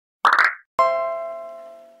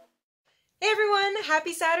Hey everyone,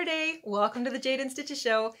 happy Saturday! Welcome to the Jayda InStitches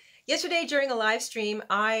show. Yesterday during a live stream,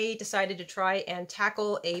 I decided to try and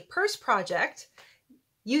tackle a purse project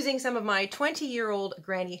using some of my 20-year-old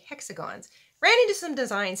Granny Hexagons. Ran into some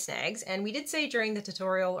design snags, and we did say during the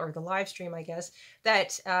tutorial, or the live stream I guess,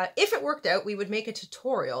 that if it worked out, we would make a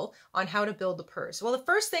tutorial on how to build the purse. Well, the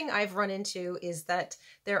first thing I've run into is that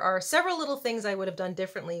there are several little things I would have done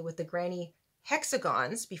differently with the Granny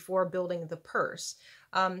Hexagons before building the purse.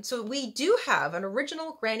 So we do have an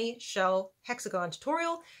original Granny Shell Hexagon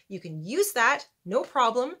tutorial. You can use that, no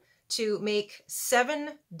problem, to make 7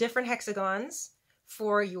 different hexagons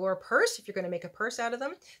for your purse, if you're going to make a purse out of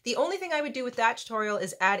them. The only thing I would do with that tutorial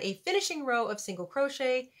is add a finishing row of single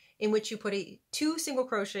crochet in which you put 2 single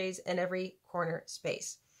crochets in every corner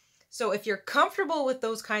space. So if you're comfortable with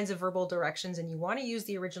those kinds of verbal directions and you want to use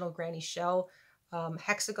the original Granny Shell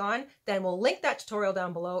hexagon, then we'll link that tutorial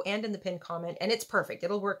down below and in the pinned comment, and it's perfect.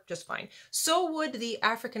 It'll work just fine. So would the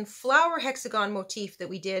African flower hexagon motif that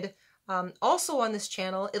we did also on this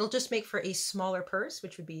channel. It'll just make for a smaller purse,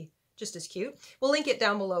 which would be just as cute. We'll link it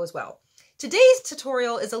down below as well. Today's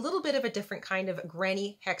tutorial is a little bit of a different kind of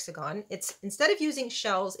granny hexagon. It's, instead of using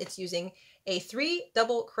shells, it's using a 3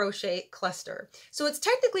 double crochet cluster. So it's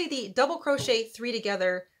technically the double crochet 3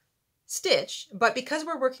 together stitch, but because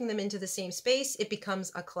we're working them into the same space, it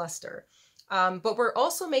becomes a cluster. But we're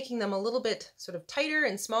also making them a little bit sort of tighter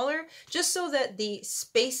and smaller, just so that the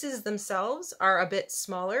spaces themselves are a bit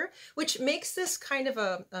smaller, which makes this kind of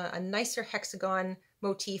a nicer hexagon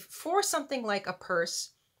motif for something like a purse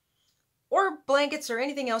or blankets or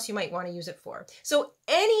anything else you might want to use it for. So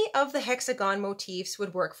any of the hexagon motifs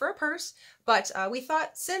would work for a purse, but we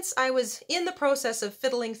thought since I was in the process of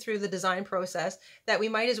fiddling through the design process that we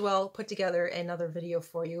might as well put together another video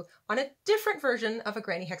for you on a different version of a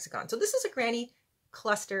granny hexagon. So this is a granny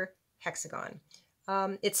cluster hexagon.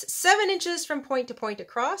 It's 7 inches from point to point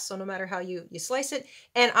across, so no matter how you slice it.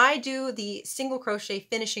 And I do the single crochet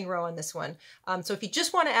finishing row on this one. So if you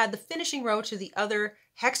just want to add the finishing row to the other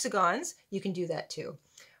hexagons, you can do that too.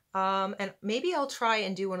 And maybe I'll try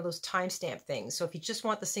and do one of those timestamp things. So if you just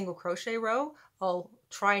want the single crochet row, I'll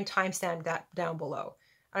try and timestamp that down below.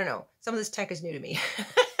 I don't know, some of this tech is new to me.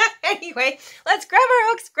 Anyway, let's grab our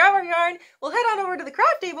hooks, grab our yarn, we'll head on over to the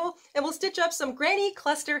craft table and we'll stitch up some granny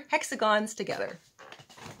cluster hexagons together.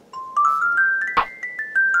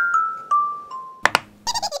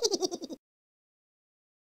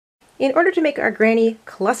 In order to make our granny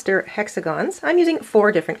cluster hexagons, I'm using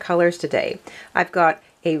 4 different colors today. I've got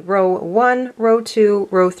a row 1, row 2,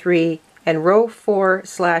 row 3, and row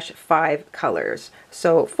 4/5 colors.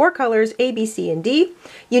 So 4 colors, A, B, C, and D.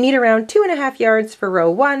 You need around 2.5 yards for row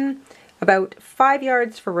 1, about 5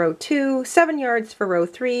 yards for row 2, 7 yards for row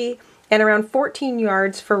 3, and around 14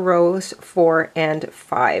 yards for rows 4 and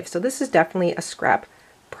 5. So this is definitely a scrap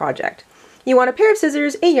project. You want a pair of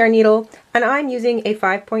scissors, a yarn needle, and I'm using a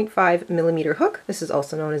 5.5mm hook. This is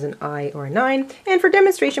also known as an I or a 9. And for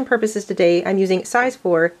demonstration purposes today, I'm using size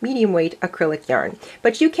 4 medium weight acrylic yarn.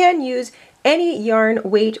 But you can use any yarn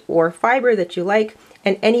weight or fiber that you like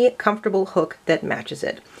and any comfortable hook that matches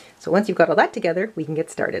it. So once you've got all that together, we can get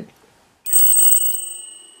started.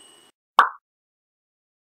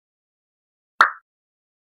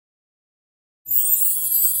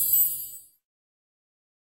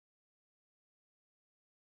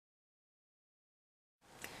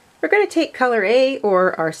 We're going to take color A,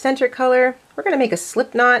 or our center color. We're going to make a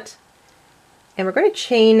slip knot, and we're going to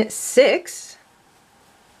chain 6.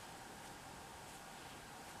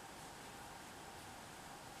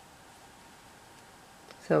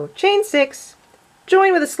 So chain 6,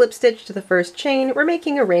 join with a slip stitch to the first chain. We're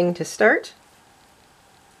making a ring to start.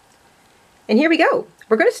 And here we go.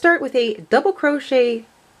 We're going to start with a double crochet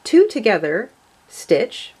 2 together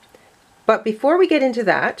stitch. But before we get into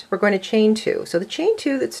that, we're going to chain 2. So the chain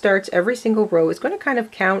 2 that starts every single row is going to kind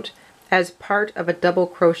of count as part of a double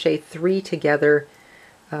crochet 3 together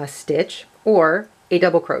stitch, or a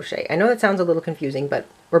double crochet. I know that sounds a little confusing, but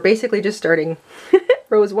we're basically just starting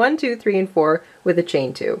rows 1, 2, 3, and 4 with a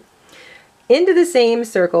chain 2. Into the same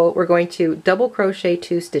circle, we're going to double crochet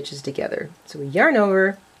 2 stitches together. So we yarn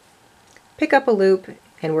over, pick up a loop,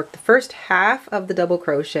 and work the first half of the double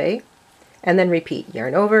crochet, and then repeat.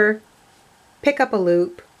 Yarn over, pick up a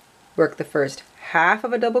loop, work the first half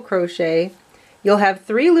of a double crochet. You'll have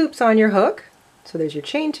 3 loops on your hook, so there's your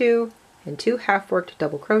chain 2 and 2 half-worked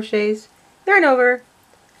double crochets. Yarn over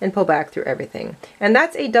and pull back through everything. And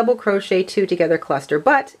that's a double crochet 2 together cluster,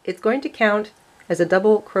 but it's going to count as a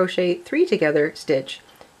double crochet 3 together stitch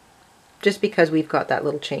just because we've got that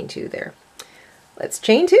little chain 2 there. Let's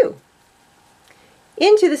chain 2.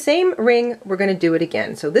 Into the same ring, we're going to do it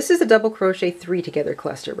again. So this is a double crochet 3 together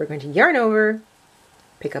cluster. We're going to yarn over,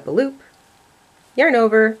 pick up a loop, yarn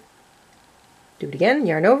over, do it again,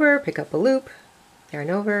 yarn over, pick up a loop, yarn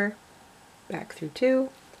over, back through 2,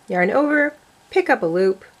 yarn over, pick up a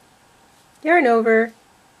loop, yarn over,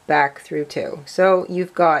 back through 2. So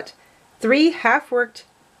you've got 3 half-worked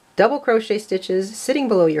double crochet stitches sitting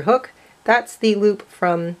below your hook. That's the loop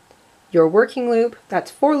from your working loop.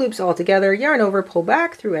 That's 4 loops all together. Yarn over, pull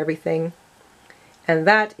back through everything. And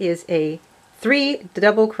that is a 3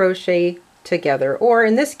 double crochet together, or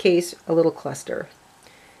in this case, a little cluster.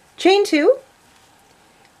 Chain 2.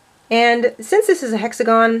 And since this is a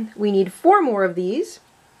hexagon, we need 4 more of these.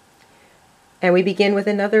 And we begin with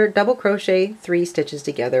another double crochet 3 stitches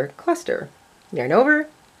together cluster. Yarn over,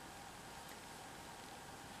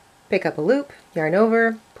 pick up a loop, yarn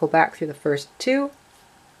over, pull back through the first 2,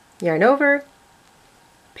 yarn over,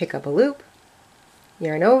 pick up a loop,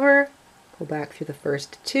 yarn over, pull back through the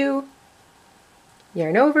first 2,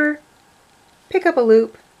 yarn over, pick up a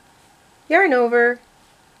loop, yarn over,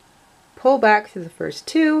 pull back through the first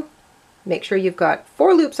 2, make sure you've got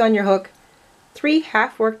 4 loops on your hook, 3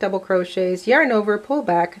 half-worked double crochets, yarn over, pull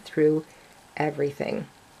back through everything.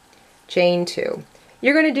 Chain 2.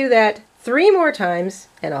 You're going to do that 3 more times,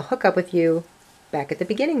 and I'll hook up with you back at the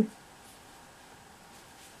beginning.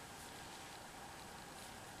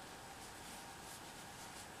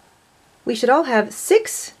 We should all have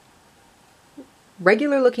 6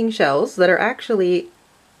 regular looking shells that are actually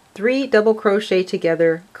 3 double crochet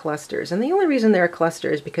together clusters. And the only reason they're a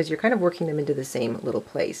cluster is because you're kind of working them into the same little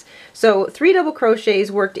place. So 3 double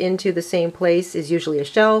crochets worked into the same place is usually a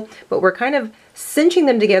shell, but we're kind of cinching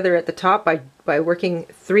them together at the top by working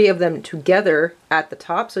 3 of them together at the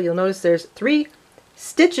top. So you'll notice there's 3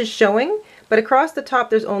 stitches showing, but across the top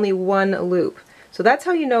there's only 1 loop. So that's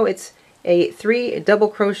how you know it's a 3 double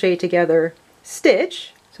crochet together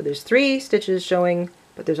stitch. So there's 3 stitches showing,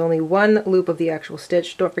 but there's only 1 loop of the actual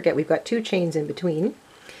stitch. Don't forget we've got 2 chains in between.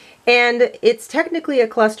 And it's technically a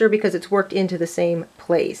cluster because it's worked into the same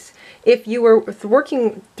place. If you were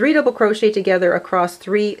working 3 double crochet together across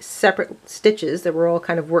 3 separate stitches that were all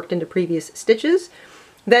kind of worked into previous stitches,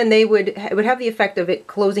 then it would have the effect of it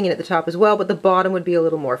closing in at the top as well, but the bottom would be a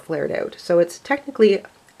little more flared out. So it's technically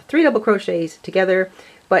 3 double crochets together,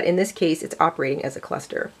 but in this case it's operating as a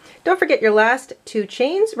cluster. Don't forget your last 2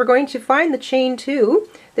 chains. We're going to find the chain 2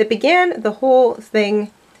 that began the whole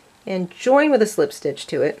thing and join with a slip stitch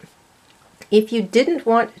to it. If you didn't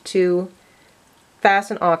want to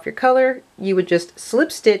fasten off your color, you would just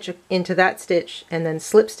slip stitch into that stitch and then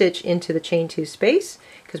slip stitch into the chain 2 space,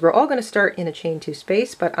 because we're all going to start in a chain 2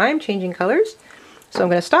 space, but I'm changing colors. So I'm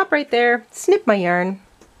going to stop right there, snip my yarn,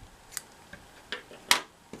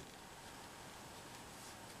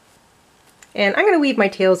 and I'm going to weave my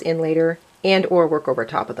tails in later and or work over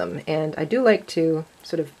top of them. And I do like to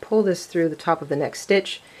sort of pull this through the top of the next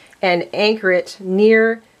stitch and anchor it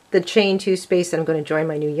near the chain 2 space that I'm going to join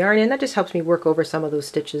my new yarn in. That just helps me work over some of those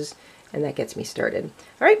stitches, and that gets me started.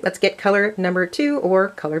 All right, let's get color number 2, or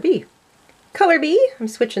color B. Color B, I'm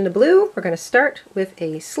switching to blue. We're going to start with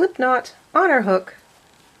a slip knot on our hook.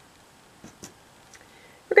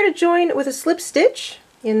 We're going to join with a slip stitch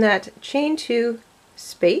in that chain 2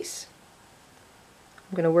 space.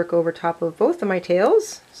 I'm going to work over top of both of my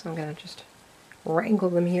tails, so I'm going to just wrangle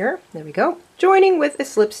them here. There we go. Joining with a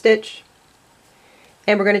slip stitch.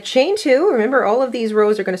 And we're going to chain 2. Remember, all of these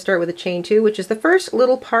rows are going to start with a chain 2, which is the first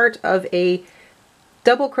little part of a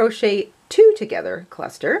double crochet 2 together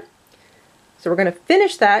cluster. So we're going to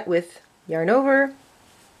finish that with yarn over,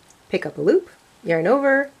 pick up a loop, yarn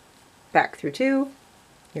over, back through 2,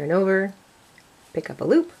 yarn over, pick up a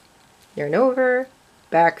loop, yarn over,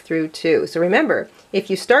 back through 2. So remember, if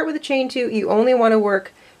you start with a chain 2, you only want to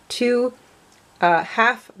work 2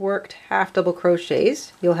 half worked half double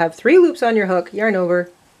crochets. You'll have 3 loops on your hook, yarn over,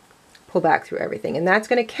 pull back through everything, and that's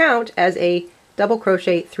going to count as a double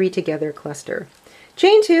crochet 3 together cluster.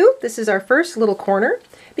 Chain 2, this is our first little corner.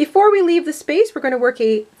 Before we leave the space, we're going to work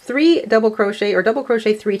a 3 double crochet or double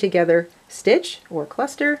crochet 3 together stitch or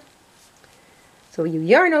cluster. So you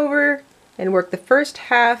yarn over and work the first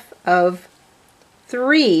half of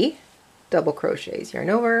 3 double crochets. Yarn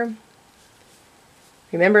over.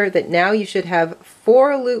 Remember that now you should have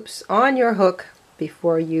 4 loops on your hook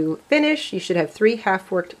before you finish. You should have 3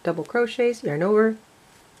 half-worked double crochets. Yarn over,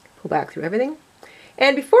 pull back through everything.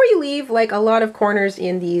 And before you leave, like a lot of corners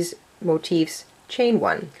in these motifs, chain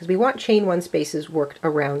 1, because we want chain 1 spaces worked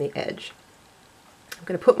around the edge. I'm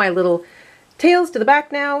going to put my little tails to the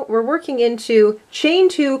back now. We're working into chain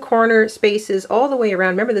 2 corner spaces all the way around.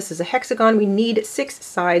 Remember, this is a hexagon. We need 6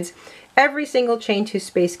 sides. every single chain 2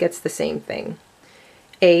 space gets the same thing.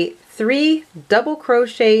 A 3 double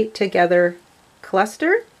crochet together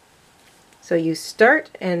cluster. So you start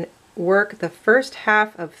and work the first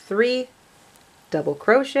half of 3 double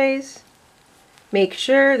crochets. Make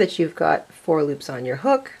sure that you've got 4 loops on your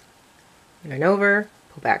hook. Yarn over,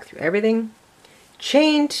 pull back through everything.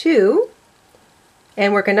 Chain 2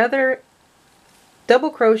 and work another double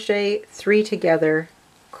crochet 3 together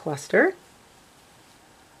cluster.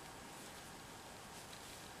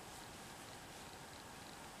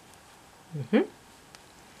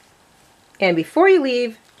 And before you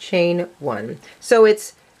leave, chain 1. So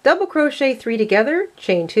it's double crochet 3 together,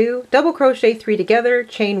 chain 2, double crochet 3 together,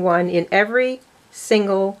 chain 1 in every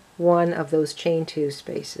single one of those chain 2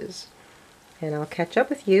 spaces. And I'll catch up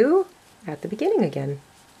with you at the beginning again.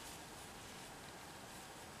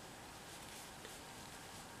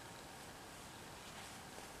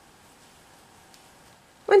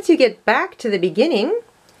 Once you get back to the beginning,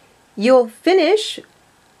 you'll finish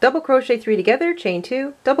double crochet 3 together, chain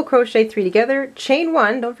 2, double crochet 3 together, chain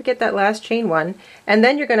 1, don't forget that last chain 1, and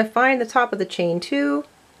then you're going to find the top of the chain 2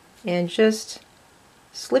 and just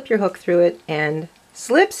slip your hook through it and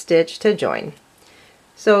slip stitch to join.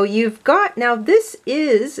 So you've got, now this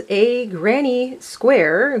is a granny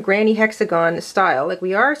square, granny hexagon style. Like,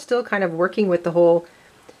 we are still kind of working with the whole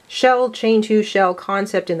shell, chain 2 shell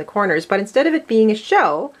concept in the corners, but instead of it being a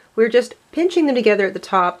shell, we're just pinching them together at the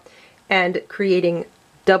top and creating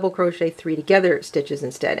double crochet 3 together stitches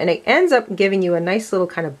instead. And it ends up giving you a nice little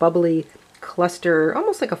kind of bubbly cluster,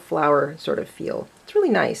 almost like a flower sort of feel. It's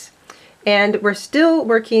really nice. And we're still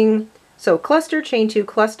working, so cluster, chain 2,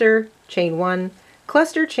 cluster, chain 1,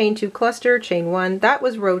 cluster, chain 2, cluster, chain 1. That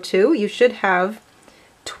was row 2. You should have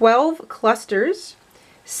 12 clusters,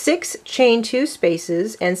 6 chain 2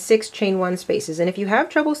 spaces, and 6 chain 1 spaces. And if you have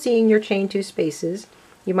trouble seeing your chain 2 spaces,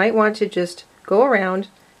 you might want to just go around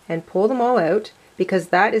and pull them all out, because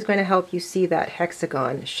that is going to help you see that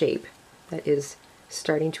hexagon shape that is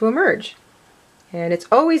starting to emerge. And it's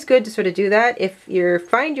always good to sort of do that. If you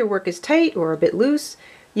find your work is tight or a bit loose,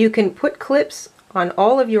 you can put clips on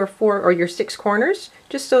all of your 4 or your 6 corners,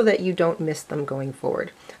 just so that you don't miss them going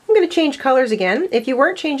forward. I'm going to change colors again. If you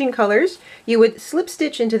weren't changing colors, you would slip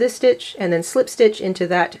stitch into this stitch and then slip stitch into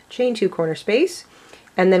that chain 2 corner space,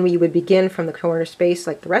 and then we would begin from the corner space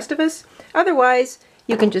like the rest of us. Otherwise,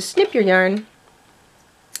 you can just snip your yarn,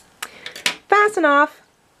 fasten off,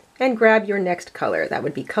 and grab your next color. That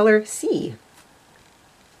would be color C.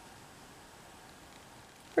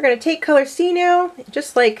 We're going to take color C now,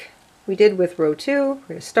 just like we did with row 2. We're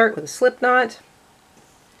going to start with a slip knot.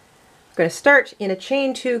 We're going to start in a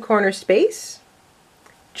chain 2 corner space,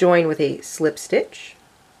 join with a slip stitch.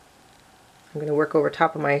 I'm going to work over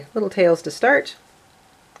top of my little tails to start.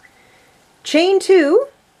 Chain 2,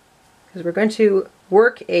 because we're going to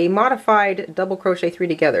work a modified double crochet 3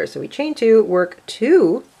 together. So we chain 2, work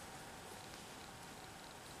 2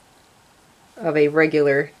 of a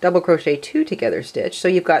regular double crochet 2 together stitch. So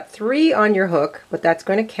you've got 3 on your hook, but that's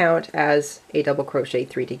going to count as a double crochet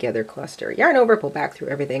 3 together cluster. Yarn over, pull back through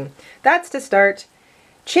everything. That's to start.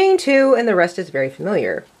 Chain 2, and the rest is very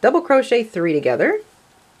familiar. Double crochet 3 together.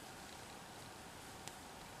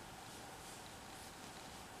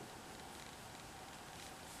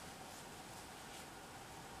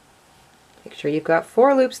 Make sure you've got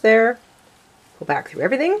 4 loops there. Pull back through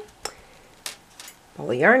everything.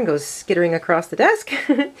 Ball of yarn goes skittering across the desk.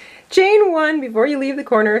 Chain 1 before you leave the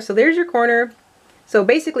corner. So there's your corner. So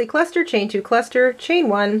basically cluster, chain 2, cluster, chain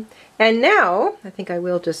 1. And now, I think I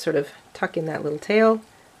will just sort of tuck in that little tail.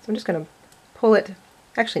 So I'm just going to pull it.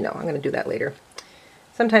 Actually, no, I'm going to do that later.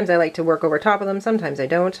 Sometimes I like to work over top of them, sometimes I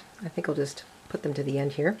don't. I think I'll just put them to the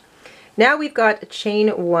end here. Now we've got chain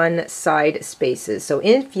 1 side spaces. So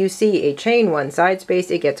if you see a chain 1 side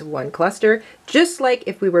space, it gets 1 cluster, just like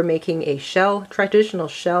if we were making a shell, traditional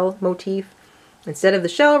shell motif. Instead of the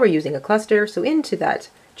shell, we're using a cluster. So into that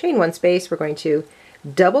chain 1 space, we're going to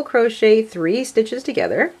double crochet 3 stitches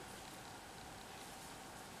together.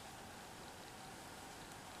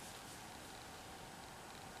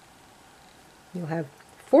 You'll have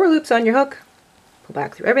 4 loops on your hook. Pull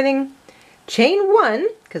back through everything. Chain 1,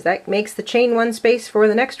 because that makes the chain 1 space for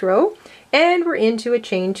the next row, and we're into a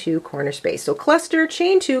chain 2 corner space. So cluster,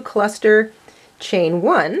 chain 2, cluster, chain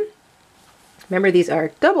 1. Remember, these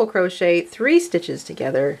are double crochet 3 stitches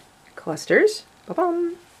together clusters.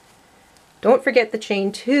 Ba-bum. Don't forget the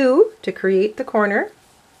chain 2 to create the corner.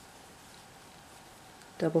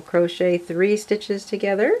 Double crochet 3 stitches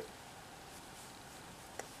together.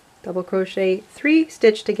 Double crochet 3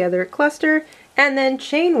 stitch together cluster, and then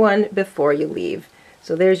chain 1 before you leave.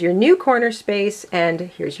 So there's your new corner space, and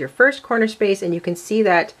here's your first corner space, and you can see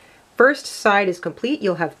that first side is complete.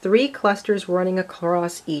 You'll have 3 clusters running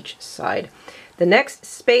across each side. The next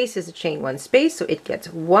space is a chain 1 space, so it gets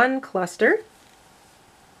 1 cluster.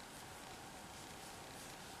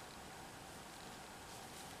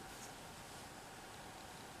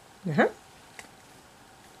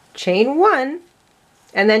 Chain 1,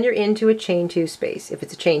 and then you're into a chain 2 space. If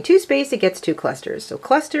it's a chain 2 space, it gets 2 clusters. So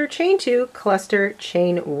cluster, chain 2, cluster,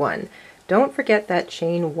 chain 1. Don't forget that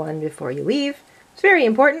chain 1 before you leave. It's very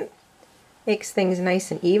important. Makes things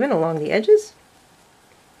nice and even along the edges.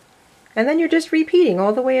 And then you're just repeating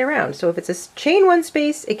all the way around. So if it's a chain 1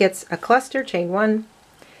 space, it gets a cluster, chain 1.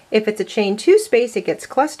 If it's a chain 2 space, it gets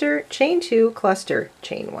cluster, chain 2, cluster,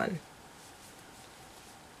 chain 1.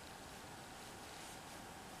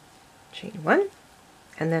 Chain 1,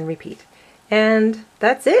 and then repeat. And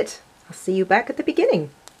that's it. I'll see you back at the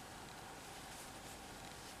beginning.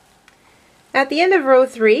 At the end of row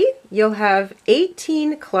 3, you'll have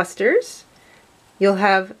 18 clusters. You'll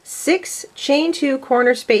have 6 chain 2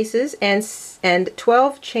 corner spaces and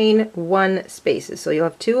 12 chain 1 spaces. So you'll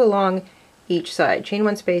have 2 along each side. Chain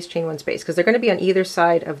 1 space, chain 1 space, because they're going to be on either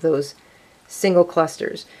side of those single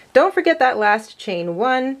clusters. Don't forget that last chain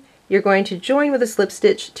 1. You're going to join with a slip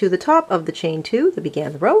stitch to the top of the chain 2 that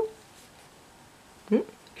began the row. Make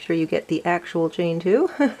sure you get the actual chain 2.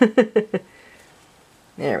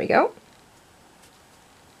 There we go.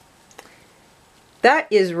 That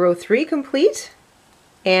is row 3 complete,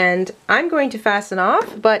 and I'm going to fasten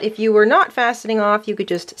off, but if you were not fastening off, you could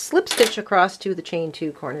just slip stitch across to the chain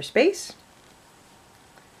 2 corner space.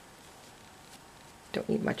 Don't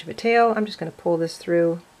need much of a tail. I'm just going to pull this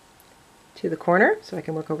through to the corner so I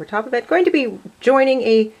can work over top of it. Going to be joining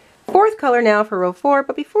a 4th color now for row 4,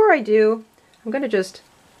 but before I do, I'm going to just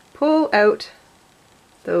pull out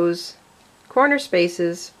those corner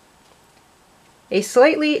spaces. A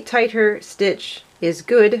slightly tighter stitch is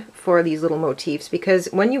good for these little motifs because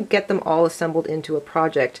when you get them all assembled into a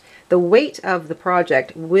project, the weight of the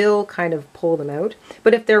project will kind of pull them out.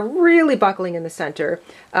 But if they're really buckling in the center,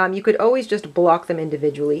 you could always just block them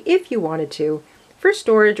individually if you wanted to, for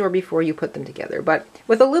storage or before you put them together. But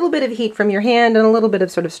with a little bit of heat from your hand and a little bit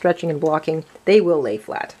of sort of stretching and blocking, they will lay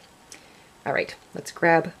flat. All right, let's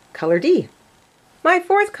grab color D. My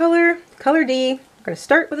 4th color, color D, I'm going to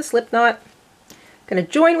start with a slip knot. I'm going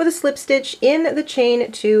to join with a slip stitch in the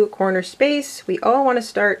chain 2 corner space. We all want to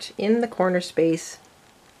start in the corner space.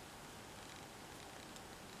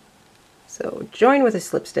 So join with a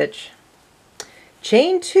slip stitch.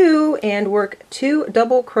 Chain 2 and work 2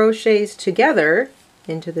 double crochets together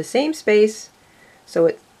into the same space so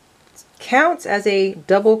it counts as a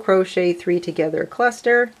double crochet 3 together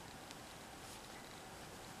cluster.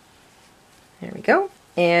 There we go.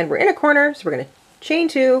 And we're in a corner, so we're going to chain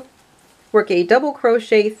 2, work a double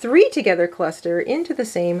crochet 3 together cluster into the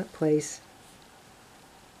same place.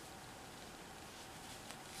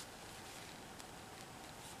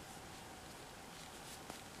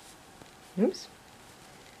 Oops.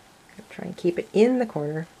 Try and keep it in the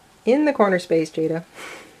corner space, Jayda.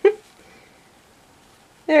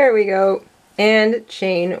 There we go. And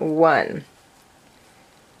chain 1.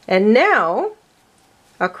 And now,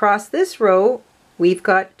 across this row, we've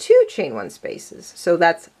got 2 chain 1 spaces. So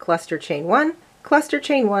that's cluster chain 1, cluster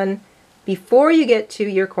chain 1, before you get to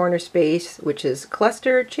your corner space, which is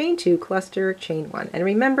cluster chain 2, cluster chain 1. And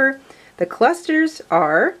remember, the clusters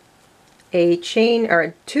are a chain,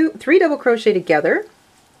 or 3 double crochet together.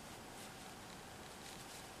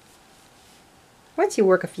 Once you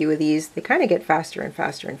work a few of these, they kind of get faster and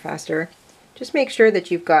faster and faster. Just make sure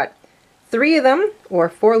that you've got 3 of them or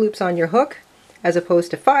 4 loops on your hook as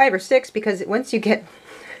opposed to 5 or 6, because once you get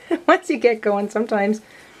going, sometimes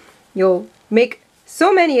you'll make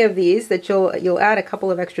so many of these that you'll add a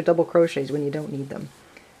couple of extra double crochets when you don't need them.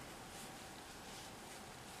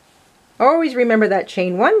 Always remember that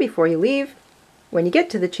chain 1 before you leave. When you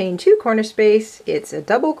get to the chain 2 corner space, it's a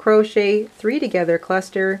double crochet 3 together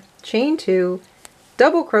cluster, chain 2,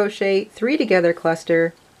 double crochet 3 together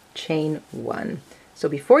cluster, chain 1. So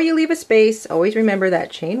before you leave a space, always remember that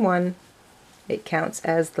chain 1. It counts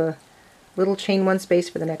as the little chain 1 space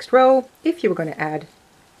for the next row. If you were going to add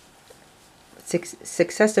 6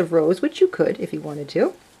 successive rows, which you could if you wanted to,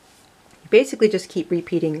 you basically just keep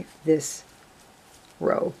repeating this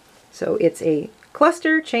row. So it's a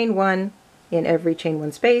cluster chain 1 in every chain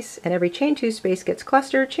 1 space, and every chain 2 space gets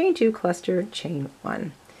cluster, chain 2, cluster, chain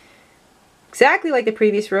 1. Exactly like the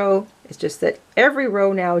previous row, it's just that every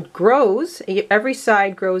row now grows, every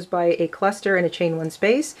side grows by a cluster and a chain 1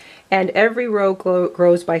 space, and every row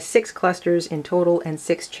grows by 6 clusters in total and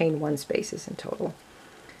 6 chain 1 spaces in total.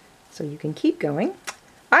 so you can keep going.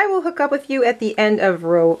 I will hook up with you at the end of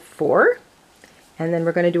row 4, and then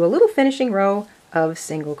we're going to do a little finishing row of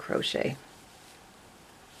single crochet.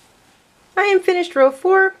 I am finished row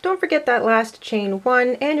 4. Don't forget that last chain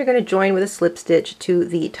 1, and you're going to join with a slip stitch to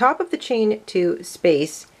the top of the chain 2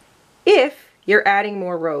 space if you're adding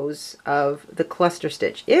more rows of the cluster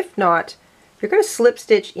stitch. If not, you're going to slip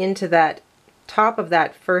stitch into that top of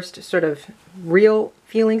that first sort of real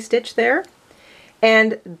feeling stitch there.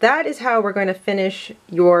 And that is how we're going to finish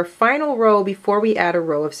your final row before we add a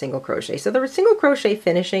row of single crochet. So the single crochet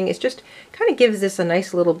finishing is just kind of gives this a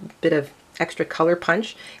nice little bit of extra color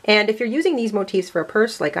punch. And if you're using these motifs for a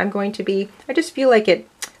purse like I'm going to be, I just feel like it,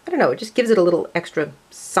 I don't know, it just gives it a little extra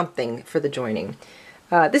something for the joining.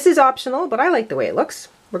 This is optional, but I like the way it looks.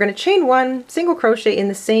 We're going to chain 1, single crochet in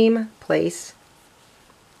the same place.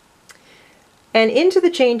 And into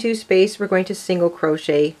the chain 2 space, we're going to single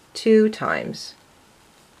crochet 2 times.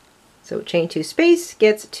 So chain 2 space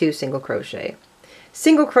gets 2 single crochet.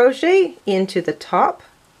 Single crochet into the top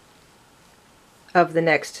of the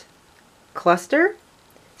next cluster,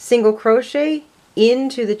 single crochet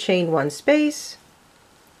into the chain 1 space,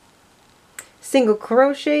 single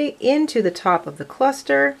crochet into the top of the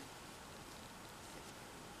cluster,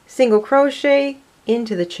 single crochet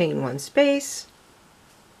into the chain 1 space,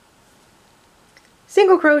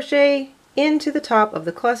 single crochet into the top of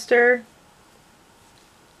the cluster,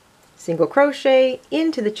 single crochet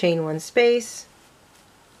into the chain 1 space,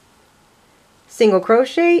 single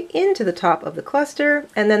crochet into the top of the cluster,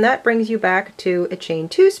 and then that brings you back to a chain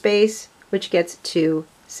 2 space, which gets 2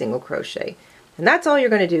 single crochet. And that's all you're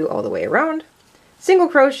going to do all the way around. Single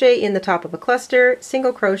crochet in the top of a cluster,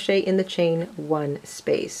 single crochet in the chain 1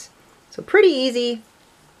 space. So pretty easy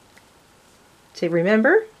to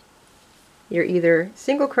remember. You're either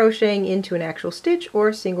single crocheting into an actual stitch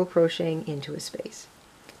or single crocheting into a space.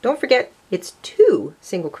 Don't forget, it's 2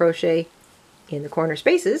 single crochet in the corner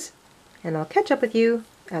spaces, and I'll catch up with you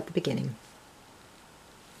at the beginning.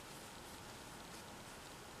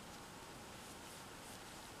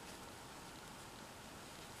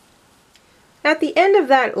 At the end of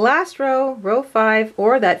that last row, row 5,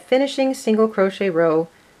 or that finishing single crochet row,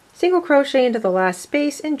 single crochet into the last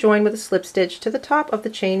space and join with a slip stitch to the top of the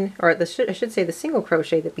chain, or I should say the single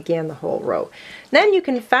crochet that began the whole row. Then you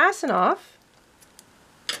can fasten off.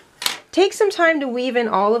 Take some time to weave in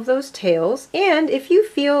all of those tails, and if you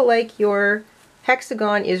feel like your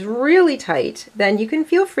hexagon is really tight, then you can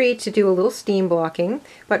feel free to do a little steam blocking.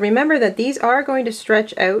 But remember that these are going to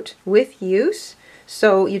stretch out with use,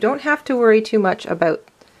 so you don't have to worry too much about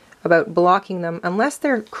blocking them unless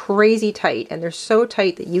they're crazy tight, and they're so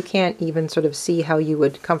tight that you can't even sort of see how you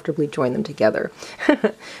would comfortably join them together.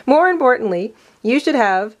 More importantly, you should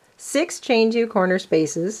have 6 chain 2 corner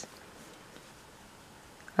spaces.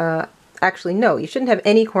 Actually, no, you shouldn't have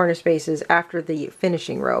any corner spaces after the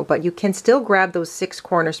finishing row, but you can still grab those 6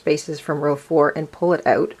 corner spaces from row 4 and pull it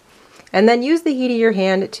out. And then use the heat of your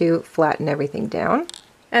hand to flatten everything down.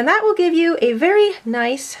 And that will give you a very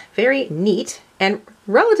nice, very neat, and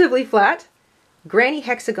relatively flat granny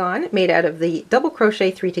hexagon made out of the double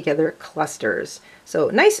crochet 3 together clusters. So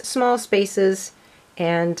nice small spaces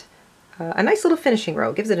and a nice little finishing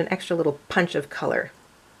row. Gives it an extra little punch of color.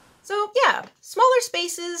 So yeah, smaller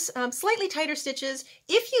spaces, slightly tighter stitches.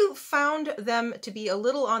 If you found them to be a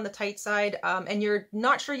little on the tight side and you're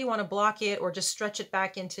not sure you want to block it or just stretch it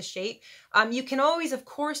back into shape, you can always, of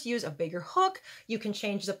course, use a bigger hook. You can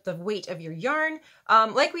change up the weight of your yarn.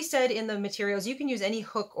 Like we said in the materials, you can use any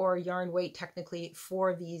hook or yarn weight technically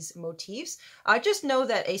for these motifs. Just know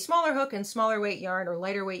that a smaller hook and smaller weight yarn or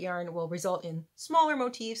lighter weight yarn will result in smaller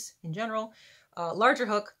motifs in general. Larger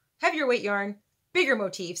hook, heavier weight yarn, bigger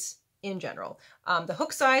motifs in general. The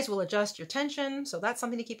hook size will adjust your tension, so that's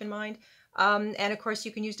something to keep in mind. And of course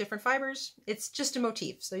you can use different fibers. It's just a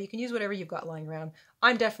motif, so you can use whatever you've got lying around.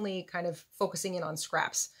 I'm definitely kind of focusing in on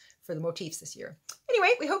scraps for the motifs this year. Anyway,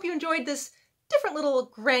 we hope you enjoyed this different little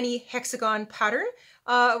granny hexagon pattern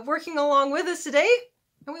working along with us today,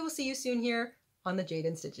 and we will see you soon here on the Jayda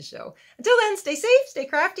InStitches show. Until then, stay safe, stay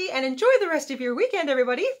crafty, and enjoy the rest of your weekend,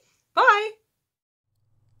 everybody. Bye!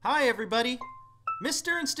 Hi, everybody.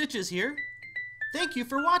 Mr. InStitches here. Thank you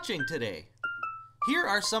for watching today. Here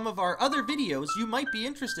are some of our other videos you might be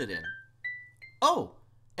interested in. Oh,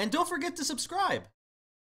 and don't forget to subscribe.